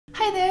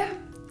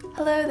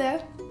Hello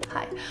there.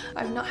 Hi.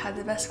 I've not had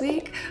the best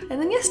week. And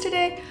then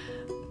yesterday,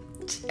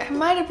 I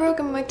might have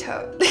broken my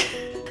toe.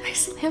 I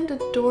slammed a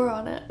door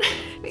on it.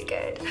 Be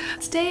good.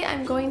 Today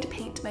I'm going to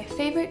paint my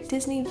favorite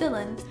Disney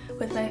villain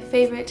with my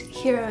favorite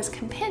hero's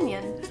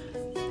companion.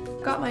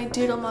 Got my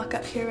doodle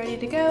mock-up here ready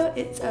to go.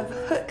 It's of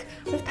Hook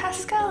with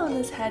Pascal on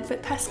his head,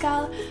 but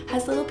Pascal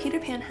has a little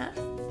Peter Pan hat.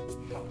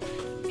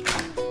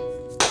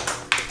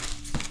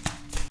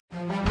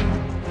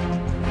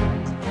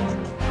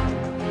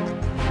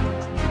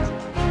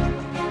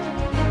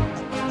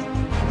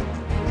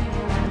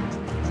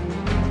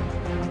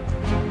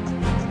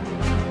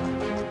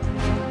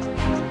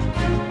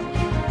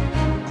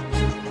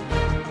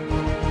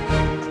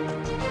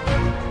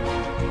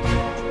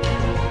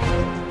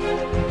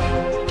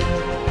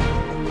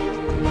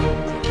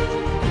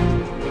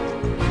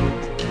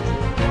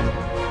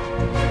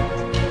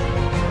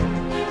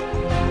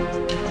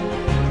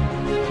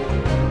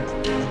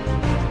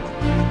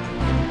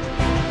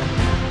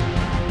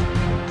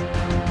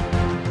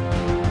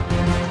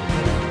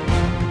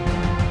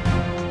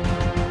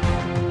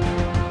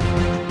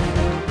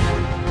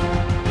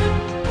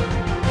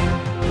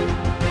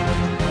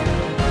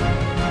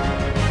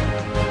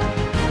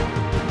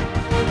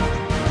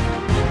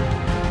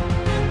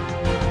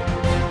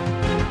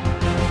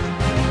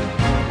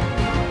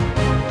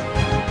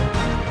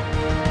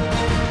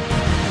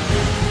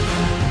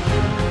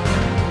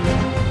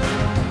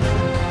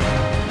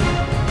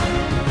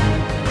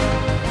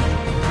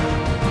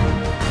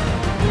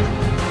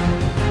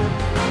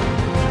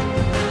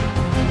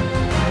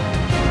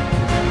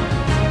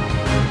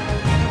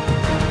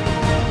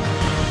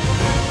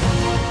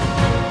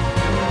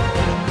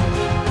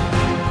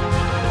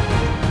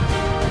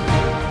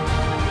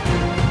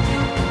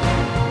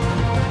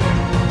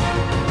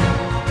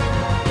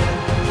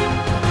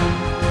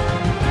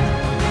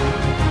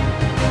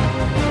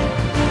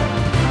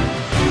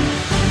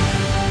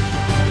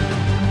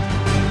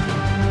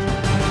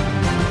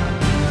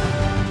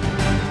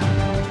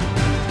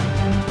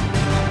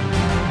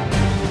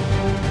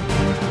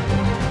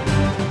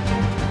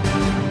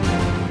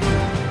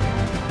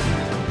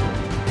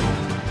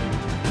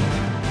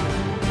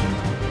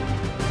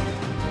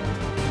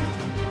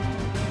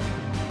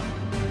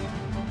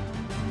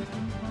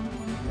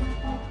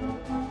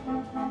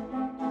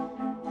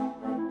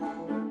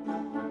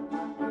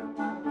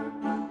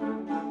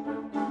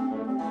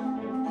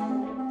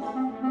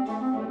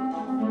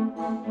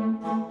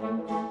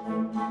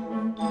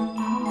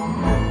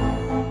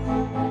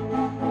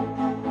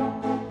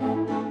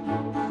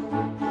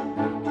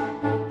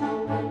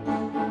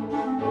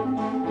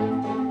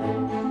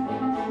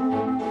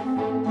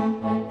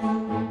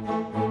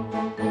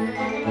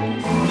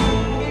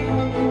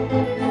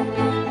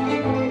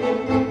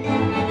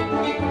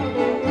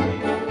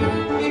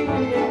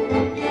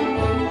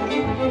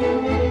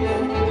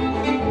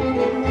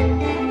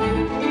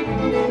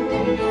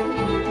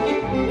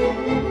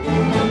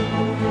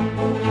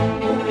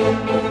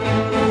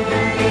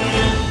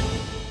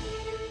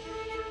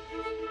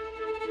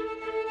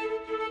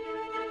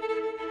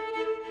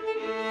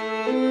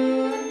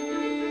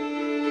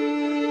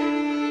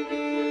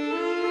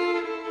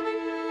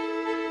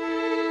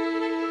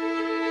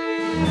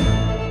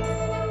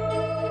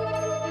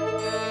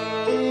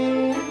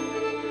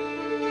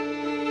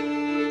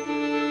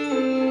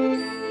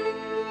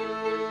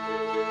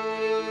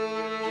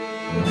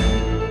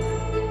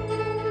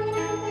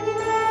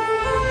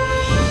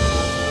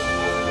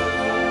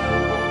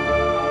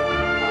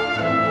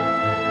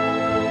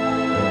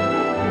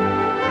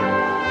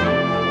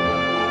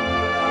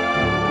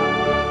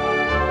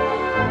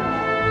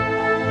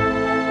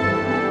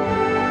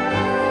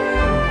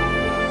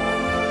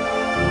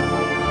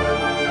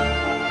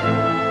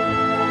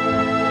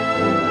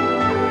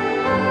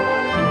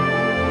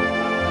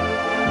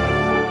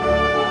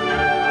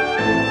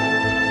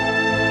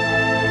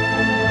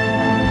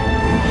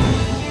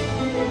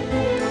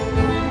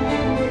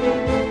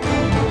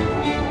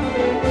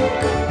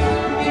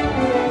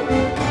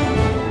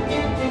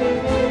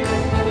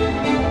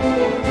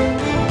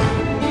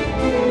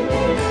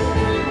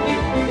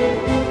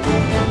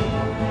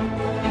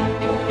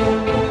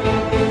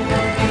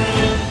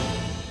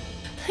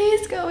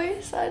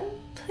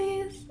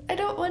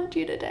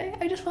 You today.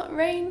 I just want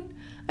rain.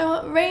 I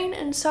want rain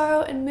and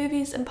sorrow and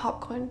movies and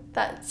popcorn.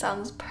 That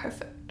sounds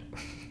perfect.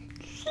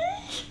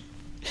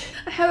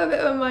 I have a bit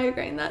of a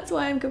migraine, that's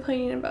why I'm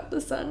complaining about the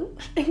sun.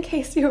 In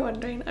case you're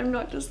wondering, I'm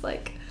not just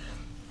like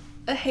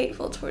a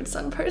hateful towards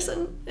sun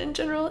person in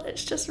general,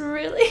 it's just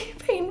really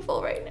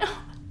painful right now.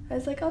 I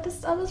was like, I'll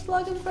just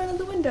vlog in front of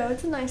the window.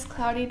 It's a nice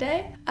cloudy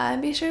day.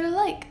 Be sure to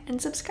like and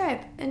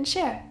subscribe and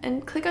share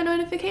and click on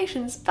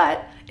notifications.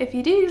 But if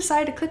you do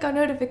decide to click on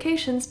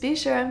notifications, be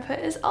sure and put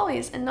as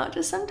always and not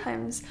just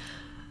sometimes.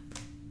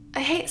 I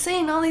hate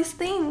saying all these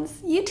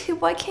things.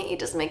 YouTube, why can't you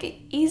just make it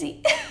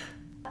easy?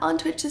 On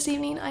Twitch this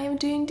evening, I am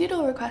doing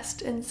doodle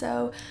request, and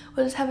so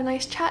we'll just have a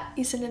nice chat.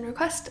 You send in a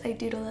request, I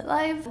doodle it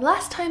live.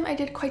 Last time I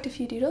did quite a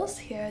few doodles.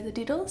 Here are the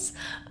doodles.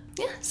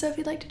 Yeah, so if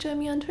you'd like to join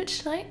me on Twitch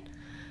tonight,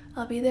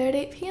 I'll be there at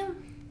 8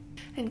 p.m.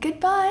 And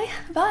goodbye.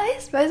 Bye.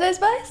 Bye, bye,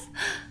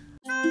 bye.